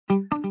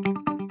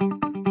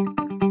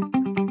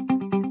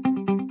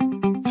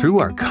Through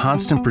our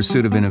constant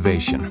pursuit of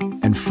innovation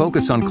and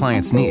focus on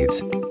clients'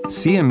 needs,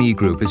 CME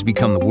Group has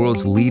become the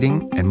world's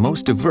leading and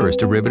most diverse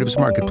derivatives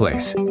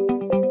marketplace.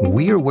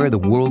 We are where the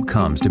world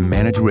comes to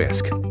manage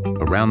risk,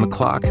 around the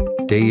clock,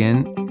 day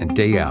in and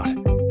day out.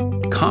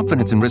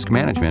 Confidence and risk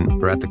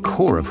management are at the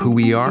core of who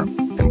we are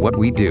and what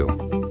we do.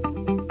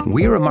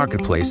 We are a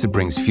marketplace that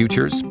brings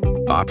futures,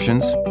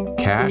 options,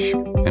 cash,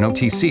 and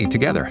OTC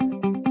together,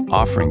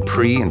 offering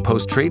pre- and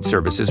post-trade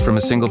services from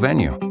a single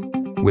venue,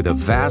 with a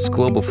vast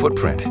global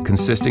footprint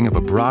consisting of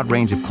a broad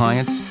range of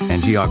clients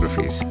and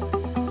geographies.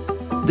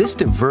 This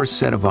diverse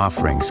set of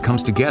offerings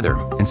comes together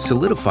and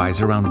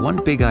solidifies around one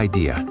big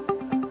idea.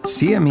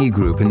 CME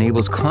Group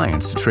enables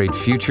clients to trade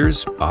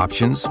futures,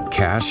 options,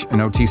 cash,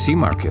 and OTC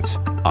markets,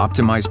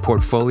 optimize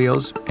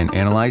portfolios, and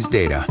analyze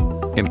data,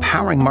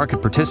 empowering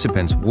market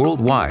participants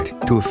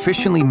worldwide to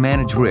efficiently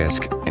manage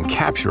risk and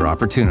capture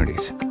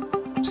opportunities.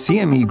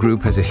 CME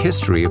Group has a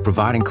history of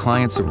providing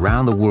clients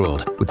around the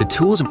world with the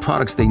tools and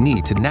products they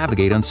need to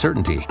navigate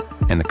uncertainty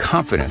and the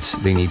confidence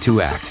they need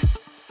to act,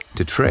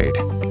 to trade,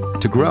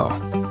 to grow,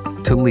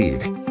 to lead,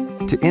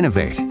 to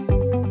innovate,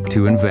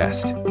 to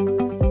invest,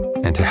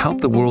 and to help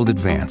the world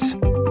advance.